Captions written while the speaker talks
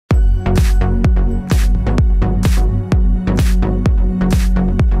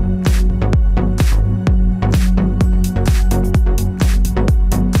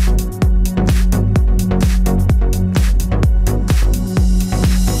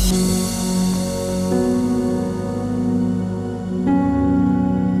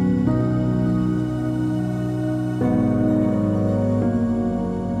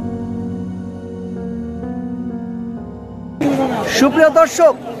সুপ্রিয়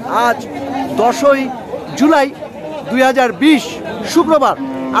দর্শক, আজ 10ই জুলাই 2020 শুক্রবার।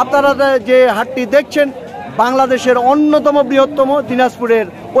 আপনারা যে হাটটি দেখছেন বাংলাদেশের অন্যতম বৃহত্তম দিনাজপুরের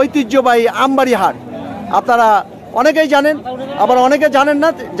ঐতিহ্যবাহী আমবাড়ি হাট। আপনারা অনেকেই জানেন, আবার অনেকে জানেন না।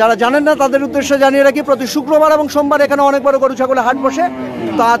 যারা জানেন না তাদের উদ্দেশ্যে জানিয়ে রাখি, প্রতি শুক্রবার এবং সোমবার এখানে অনেক বড় গরু ছাগলের হাট বসে।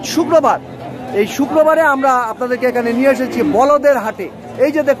 তো আজ শুক্রবার, এই শুক্রবারে আমরা আপনাদেরকে এখানে নিয়ে এসেছি বলদের হাটে।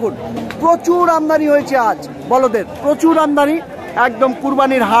 এই যে দেখুন, প্রচুর আমদানি হয়েছে আজ, বলদের প্রচুর আমদানি। একদম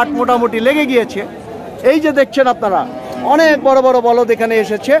কুরবানির হাট মোটামুটি লেগে গিয়েছে। এই যে দেখছেন আপনারা, অনেক বড় বড় বলদ এখানে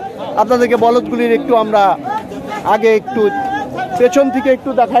এসেছে। আপনাদেরকে বলদগুলির একটু আমরা আগে একটু পেছন থেকে একটু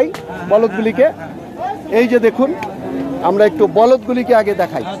দেখাই বলদগুলিকে। এই যে দেখুন, আমরা একটু বলদগুলিকে আগে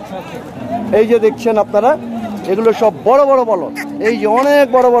দেখাই। এই যে দেখছেন আপনারা, এগুলো সব বড় বড় বলদ। এই যে অনেক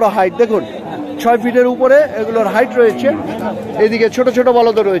বড় বড় হাইট, দেখুন 6 ফিটের উপরে এগুলোর হাইট রয়েছে। এইদিকে ছোট ছোট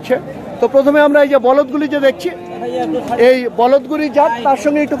বলদও রয়েছে। তো প্রথমে আমরা এই যে বলদগুলি যে দেখছি, এই বলদগুলি যাক তার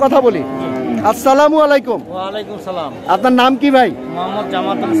সঙ্গে একটু কথা বলি। আসসালামু আলাইকুম। ওয়ালাইকুম সালাম। আপনার নাম কি ভাই? মোহাম্মদ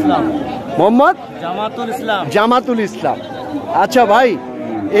জামাতুল ইসলাম। মোহাম্মদ জামাতুল ইসলাম। জামাতুল ইসলাম। আচ্ছা ভাই,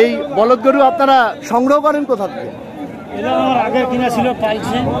 এই বলদ গরু আপনারা সংগ্রহ করেন কোথা থেকে? এটা আমার আগে কিনা ছিল,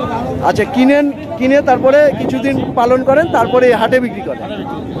 পালছে। আচ্ছা, কিনে তারপরে কিছুদিন পালন করেন, তারপরে হাটে বিক্রি করেন।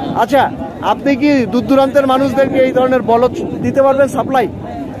 আচ্ছা, আপনি কি দূর দূরান্তের মানুষদেরকে এই ধরনের বলদ দিতে পারবেন সাপ্লাই?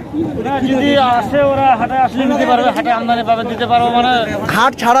 যদি আসে ওরা হাটে আসলে নিতে পারবে, হাটে আমদানি পাবে, দিতে পারবো। মানে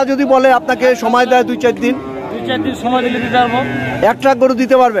হাট ছাড়া যদি বলে আপনাকে সময় দেয় 2-4 দিন, 2-4 দিন সময় দিলে দিতে পারবো। 1 ট্রাক গরু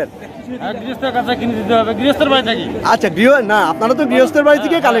দিতে পারবেন? গৃহস্থের কাছে কিনে দিতে হবে, গৃহস্থের বাড়ি থাকি। আচ্ছা, না আপনারা তো গৃহস্থের বাড়ি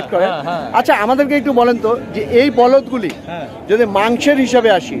থেকে কালেক্ট করেন। আচ্ছা, আমাদেরকে একটু বলেন তো যে এই বলদগুলি যদি মাংসের হিসাবে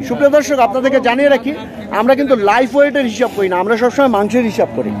আসি, সুপ্রিয় দর্শক আপনাদেরকে জানিয়ে রাখি, আমরা কিন্তু লাইফ ওয়েটের হিসাব করি না, আমরা সবসময় মাংসের হিসাব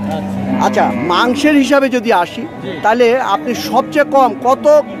করি। আচ্ছা, মাংসের হিসাবে যদি আসি, তাহলে আপনি সবচেয়ে কম কত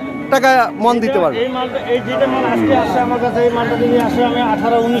টাকা মন দিতে পারবেন? এই মালটা, এই যেটা মাল আজকে আসে আমার কাছে, এই মালটা যদি আসে আমি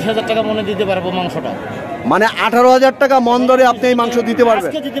 18-19 হাজার টাকা মনে দিতে পারবো মাংসটা। মানে 18,000 টাকা মন ধরে আপনি এই মাংস দিতে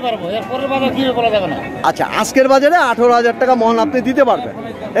পারবেন? আজকে দিতে পারবো, এর পরের বাজার কি বলা যাবে না। আচ্ছা, আজকের বাজারে 18,000 টাকা মন আপনি দিতে পারবেন।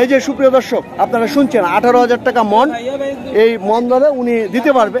 এই যে সুপ্রিয় দর্শক আপনারা শুনছেন, 18,000 টাকা মন, এই মন ধরে উনি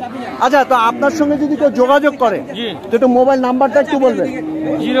দিতে পারবে। আচ্ছা, তো আপনার সঙ্গে যদি কেউ যোগাযোগ করে, তো একটু মোবাইল নাম্বারটা একটু বলবেন।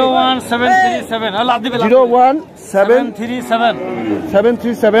 01737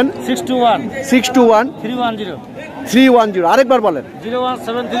 01737 621 310। আরেকবার বলেন।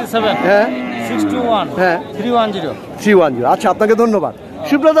 01737 হ্যাঁ 621 হ্যাঁ 310। আচ্ছা, আপনাকে ধন্যবাদ।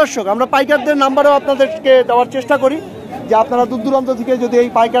 সুপ্রিয় দর্শক, আমরা পাইকারদের নাম্বারও আপনাদেরকে দেওয়ার চেষ্টা করি, যে আপনারা দূর দূরান্ত থেকে যদি এই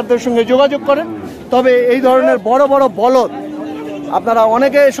পাইকারদের সঙ্গে যোগাযোগ করেন, তবে এই ধরনের বড় বড় বলদ আপনারা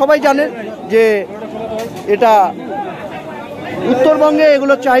অনেকে সবাই জানেন যে এটা উত্তরবঙ্গে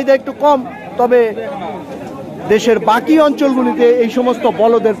এগুলোর চাহিদা একটু কম, তবে দেশের বাকি অঞ্চলগুলিতে এই সমস্ত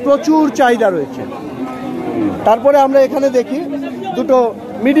বলদের প্রচুর চাহিদা রয়েছে। তারপরে আমরা এখানে দেখি দুটো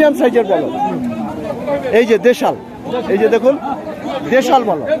মিডিয়াম সাইজের বলদ। এই যে দেশাল, এই যে দেখুন দেশাল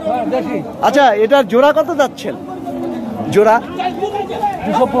বলদ। আচ্ছা, এটার জোড়া কত যাচ্ছেন? জোড়া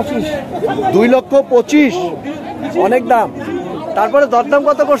 2,25,000। অনেক দাম। তারপরে দরদাম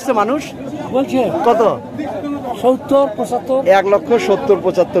কত করছে মানুষ? বলছে কত? 70-75।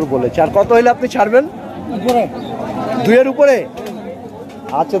 1,70,75 বলেছে। আর কত হইলে আপনি ছাড়বেন? 2-এর উপরে।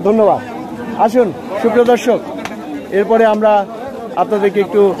 আচ্ছা, ধন্যবাদ। আসুন সুপ্রিয় দর্শক, এরপরে আমরা আপনাদেরকে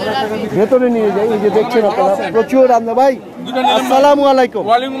একটু ভেতরে নিয়ে যাই। এই যে দেখছেন আপনারা, প্রচুর আমদানি। ভাই আসসালামু আলাইকুম।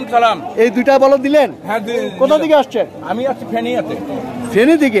 ওয়ালাইকুম সালাম। এই দুইটা বলদ দিলেন? হ্যাঁ। কোথা থেকে আসছেন? আমি আছি ফেনীতে।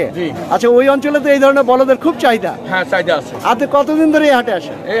 ফেনী থেকে? আচ্ছা, ওই অঞ্চলে তো এই ধরনের বলদের খুব চাহিদা। হ্যাঁ, চাহিদা আছে। আপনি কতদিন ধরে এই হাটে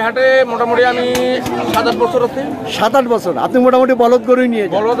আসেন? এই হাটে মোটামুটি আমি 7-8 বছর আছি। 7-8 বছর। আপনি মোটামুটি বলদ গরুই নিয়ে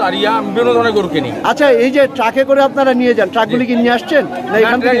যান? বলদ আর বিভিন্ন ধরনের গরু কিনি। আচ্ছা, এই যে ট্রাকে করে আপনারা নিয়ে যান, ট্রাকগুলি কি নিয়ে আসছেন না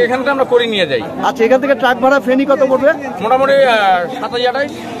এখান থেকে? এখান থেকে আমরা করে নিয়ে যাই। আচ্ছা, এখান থেকে ট্রাক ভাড়া ফেনী কত পড়বে? মোটামুটি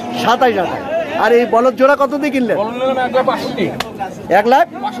 27-28। 27,000। আর এই বলদ জোড়া কত দিয়ে কিনলেন?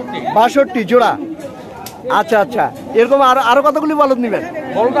 1,62,000 জোড়া। আচ্ছা আচ্ছা, এরকম আরো কতগুলি বলদ নিবেন?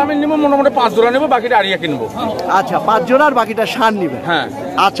 বলদ আমি নিব মোটামুটি 5 জোড়া নেবো, বাকিটা আরিয়া কিনবো। আচ্ছা, 5 জোড়া আর বাকিটা ষাঁড় নিবেন? হ্যাঁ।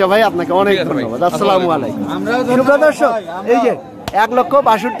 আচ্ছা ভাই, আপনাকে অনেক ধন্যবাদ। আসসালামু আলাইকুম। সুপ্রিয় দর্শক, এই যে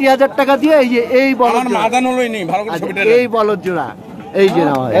 1,62,000 টাকা দিয়ে এই যে এই বলদ, এই বলদ জোড়া, এই যে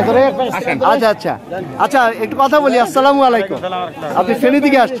নেওয়া হয়। আচ্ছা আচ্ছা আচ্ছা, একটু কথা বলি। আসসালামু আলাইকুম। আপনি ফেনী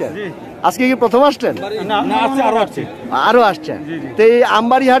থেকে আসছেন? আজকে কি প্রথম আসছেন? আরো আসছেন? তো এই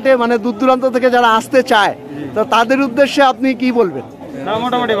আমবাড়ি হাটে মানে দূর দূরান্ত থেকে যারা আসতে চায়, তো তাদের উদ্দেশ্যে আপনি কি বলবেন?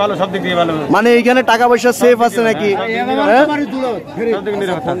 মোটামুটি ভালো, সব দিক দিয়ে ভালো। মানে এইখানে টাকা পয়সা সেফ আছে নাকি?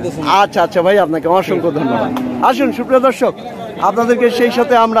 আচ্ছা আচ্ছা ভাই, আপনাকে অসংখ্য ধন্যবাদ। আসুন সুপ্রিয় দর্শক, আপনাদেরকে সেই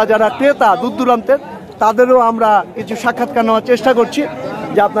সাথে আমরা যারা ক্রেতা দূর দূরান্তের, তাদেরও আমরা কিছু সাক্ষাৎকার নেওয়ার চেষ্টা করছি।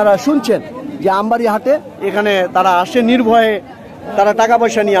 যে আপনারা শুনছেন যে আমবাড়ি হাটে এখানে তারা আসে নির্ভয়ে তারা টাকা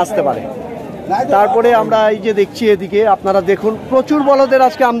পয়সা নিয়ে আসতে পারে। তারপরে আমরা এই যে দেখছি এদিকে আপনারা দেখুন প্রচুর বলদের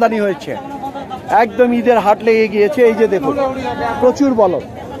আজকে আমদানি হয়েছে, একদম ঈদের হাট লেগে গিয়েছে। এই যে দেখুন প্রচুর বলদ,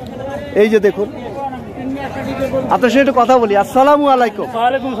 এই যে দেখুন। আপনার সাথে একটু কথা বলি। আসসালামু আলাইকুম।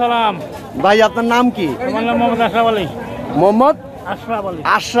 ওয়ালাইকুম সালাম। ভাই আপনার নাম কি? আমার নাম মোহাম্মদ আশরাফ আলী। মোহাম্মদ আশরাফ আলী।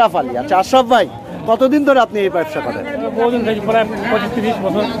 আশরাফ আলী। আচ্ছা আশরাফ ভাই, কতদিন ধরে আপনি এই ব্যবসা করেন? বহুদিন থেকে, প্রায় 25-30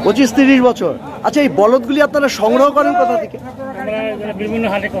 বছর। 25-30 বছর। আচ্ছা এই বলদগুলি আপনারা সংগ্রহ করেন কোথা থেকে? আমরা বিভিন্ন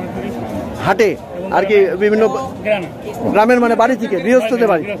হাটে করি। হাটে আর কি বিভিন্ন গ্রামের মানে বাড়ি থেকে, গৃহস্থদের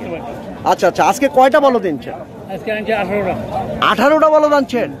বাড়ি। আচ্ছা আচ্ছা, আজকে কয়টা বলদ এনেছেন? আজকে আনছি 18টা। 18টা বলদ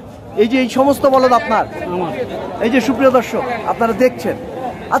আনছেন। এই যে এই সমস্ত বলদ আপনার? আমার। এই যে সুপ্রিয় দর্শক আপনারা দেখছেন।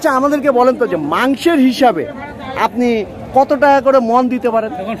 আচ্ছা আমাদেরকে বলেন তো যে মাংসের হিসাবে আপনি কত টাকা করে মন দিতে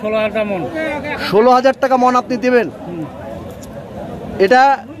পারেন? এখন 16,000 টাকা মন। 16,000 টাকা মন আপনি দেবেন? এটা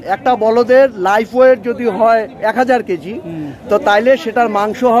একটা বলদের লাইফ ওয়েট যদি হয় 1000 কেজি, তো তাইলে সেটার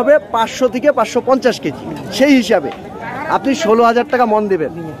মাংস হবে 500 থেকে 550 কেজি। সেই হিসাবে আপনি 16,000 টাকা মন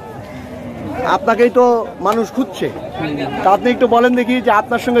দেবেন। আপনাকেই তো মানুষ খুঁজছে, তা আপনি একটু বলেন দেখি যে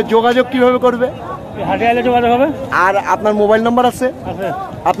আপনার সঙ্গে যোগাযোগ কিভাবে করবে? হাটে আইলে যোগাযোগ হবে। আর আপনার মোবাইল নাম্বার আছে? আছে।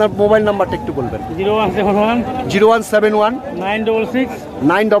 আপনার মোবাইল নাম্বারটা একটু বলবেন। 0171 0171 966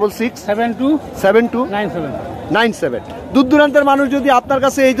 966 72 72 97। 97। দূর দূরান্তের মানুষ যদি আপনার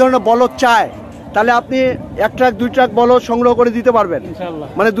কাছে এই ধরনের বলদ চায়, তাহলে আপনি 1 ট্রাক 2 ট্রাক বলদ সংগ্রহ করে দিতে পারবেন। ইনশাআল্লাহ।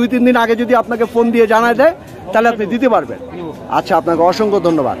 মানে 2-3 দিন আগে যদি আপনাকে ফোন দিয়ে জানায় দেয়, তাহলে আপনি দিতে পারবেন। আচ্ছা, আপনাকে অসংখ্য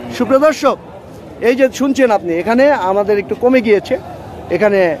ধন্যবাদ। সুপ্রিয় দর্শক, এই যে শুনছেন আপনি, এখানে আমাদের একটু কমে গিয়েছে,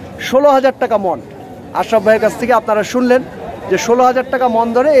 এখানে 16,000 টাকা মন। আশরাফ ভাইয়ের কাছ থেকে আপনারা শুনলেন যে 16,000 টাকা মন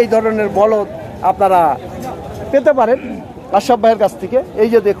ধরে এই ধরনের বলদ আপনারা পেতে পারেন আশরাফ ভাইয়ের কাছ থেকে। এই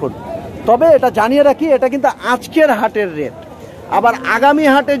যে দেখুন, তবে এটা জানিয়ে রাখি, এটা কিন্তু আজকের হাটের রেট। আবার আগামী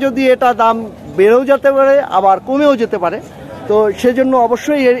হাটে যদি এটা দাম বেড়েও যেতে পারে, আবার কমেও যেতে পারে। তো সেজন্য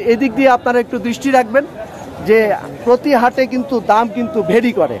অবশ্যই এদিক দিয়ে আপনারা একটু দৃষ্টি রাখবেন যে প্রতি হাটে কিন্তু দাম কিন্তু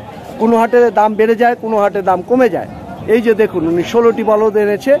ভেরি করে। কোনো হাটে দাম বেড়ে যায়, কোনো হাটে দাম কমে যায়। এই যে দেখুন, উনি 16টি বলদ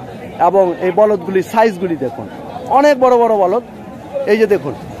এনেছে এবং এই বলদগুলির সাইজগুলি দেখুন, অনেক বড় বড় বলদ। এই যে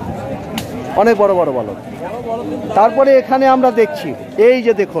দেখুন, অনেক বড় বড় বলদ। তারপরে এখানে আমরা দেখছি, এই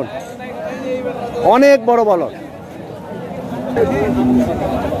যে দেখুন, অনেক বড় বলদ।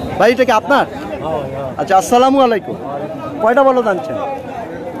 ভাই এটা কি আপনার? আচ্ছা, আসসালামু আলাইকুম। কয়টা বলদ আনছেন?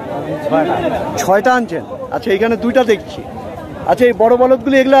 6টা আনছেন। আচ্ছা, এখানে 2টা দেখছি। আচ্ছা, এই বড়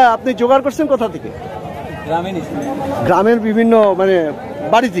বলদগুলি এগুলা আপনি জোগাড় করছেন কোথা থেকে? গ্রামের বিভিন্ন মানে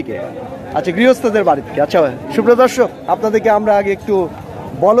বাড়ি থেকে। আচ্ছা, গৃহস্থদের বাড়ি থেকে। আচ্ছা সুপ্রিয় দর্শক, আপনাদেরকে আমরা আগে একটু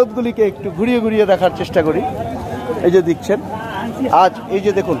বলদগুলিকে একটু ঘুরিয়ে ঘুরিয়ে দেখার চেষ্টা করি। এই যে দেখছেন, আজ এই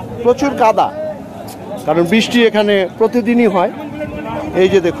যে দেখুন প্রচুর কাদা, কারণ বৃষ্টি এখানে প্রতিদিনই হয়। এই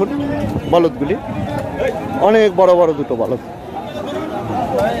যে দেখুন বলদগুলি, অনেক বড় বড় দুটো বলদ।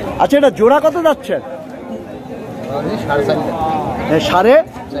 আচ্ছা, এটা জোড়া কত যাচ্ছেন?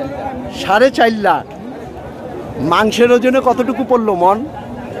 4.5 লাখ। মাংসের ওজনে কতটুকু পড়লো মন?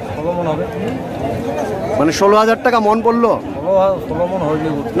 16 মন হবে। মানে 16,000 টাকা মন পড়লো? 16 মন হইলে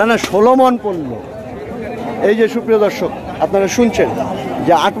না না, 16 মন পড়লো। এই যে সুপ্রিয় দর্শক আপনারা শুনছেন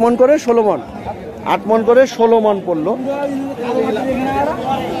যে 8 মন করে 16 মন, 8 মন করে 16 মন পড়লো।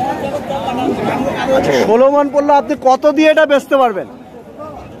 আচ্ছা, 16 মন পড়লো। আপনি কত দিয়ে এটা বেচতে পারবেন?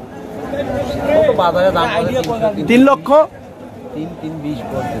 3 লক্ষ?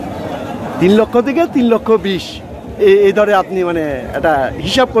 3 লক্ষ থেকে 3,20,000 এই ধরে আপনি মানে এটা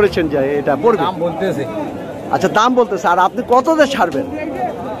হিসাব করেছেন যে এটা পড়বে? দাম বলতেছে। আচ্ছা, দাম বলতেছে। আর আপনি কত দিয়ে ছাড়বেন?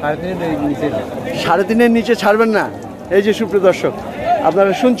 3.5-এর নিচে ছাড়বেন না। এই যে সুপ্রিয় দর্শক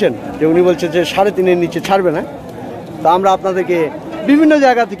আপনারা শুনছেন যে উনি বলছেন যে 3.5-এর নিচে ছাড়বে না। তো আমরা আপনাদেরকে বিভিন্ন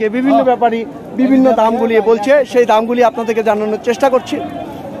জায়গা থেকে বিভিন্ন ব্যাপারী বিভিন্ন দামগুলি বলছে, সেই দামগুলি আপনাদেরকে জানানোর চেষ্টা করছি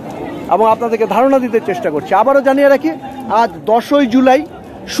এবং আপনাদেরকে ধারণা দিতে চেষ্টা করছি। আবারও জানিয়ে রাখি, আজ 10ই জুলাই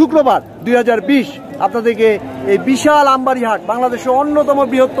শুক্রবার 2020 আপনাদেরকে এই বিশাল আমবাড়ি হাট, বাংলাদেশের অন্যতম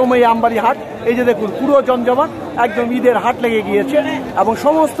বৃহত্তম এই আমবাড়ি হাট, এই যে দেখুন পুরো জমজমাট, একদম ঈদের হাট লেগে গিয়েছে এবং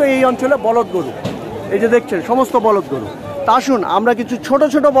সমস্ত এই অঞ্চলে বলদ গরু, এই যে দেখছেন সমস্ত বলদ গরু। তা আসুন আমরা কিছু ছোট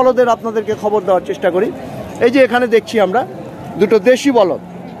ছোট বলদের আপনাদেরকে খবর দেওয়ার চেষ্টা করি। এই যে এখানে দেখছি আমরা দুটো দেশি বলদ।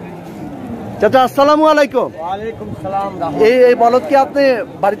 চাচা আসসালামু আলাইকুম। ওয়ালাইকুম সালাম। এই বলদ কি আপনি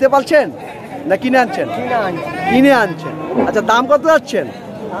বাড়িতে পালছেন না কিনে আনছেন? কিনে আনছেন। আচ্ছা, দাম কত যাচ্ছেন?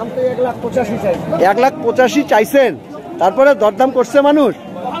 দাম তো 1,85,000 চাই। 1,85,000 চাইছেন? তারপরে দরদাম করছে মানুষ?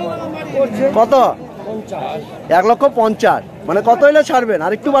 কত? 1,50,000। মানে কত হলে ছাড়বেন?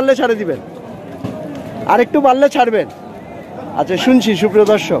 আরেকটু বাড়লে ছাড়ে দিবেন? আরেকটু বাড়লে ছাড়বেন? আচ্ছা, শুনছি সুপ্রিয়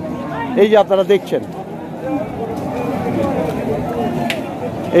দর্শক, এই যে আপনারা দেখছেন,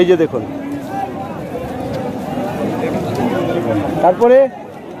 এই যে দেখুন তারপরে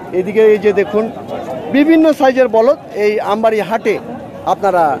এদিকে এই যে দেখুন বিভিন্ন সাইজের বলদ এই আমবাড়ি হাটে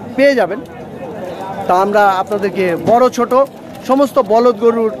আপনারা পেয়ে যাবেন। তা আমরা আপনাদেরকে বড় ছোট সমস্ত বলদ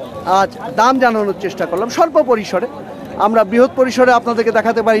গরুর আজ দাম জানানোর চেষ্টা করলাম স্বল্প পরিসরে। আমরা বৃহৎ পরিসরে আপনাদেরকে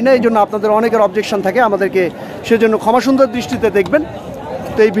দেখাতে পারি না, এই জন্য আপনাদের অনেকের অবজেকশন থাকে, আমাদেরকে সেজন্য ক্ষমা সুন্দর দৃষ্টিতে দেখবেন।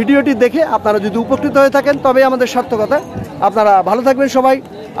 তো এই ভিডিওটি দেখে আপনারা যদি উপকৃত হয়ে থাকেন তবে আমাদের সার্থকতা। আপনারা ভালো থাকবেন সবাই,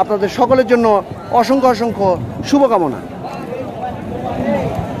 আপনাদের সকলের জন্য অসংখ্য অসংখ্য শুভকামনা।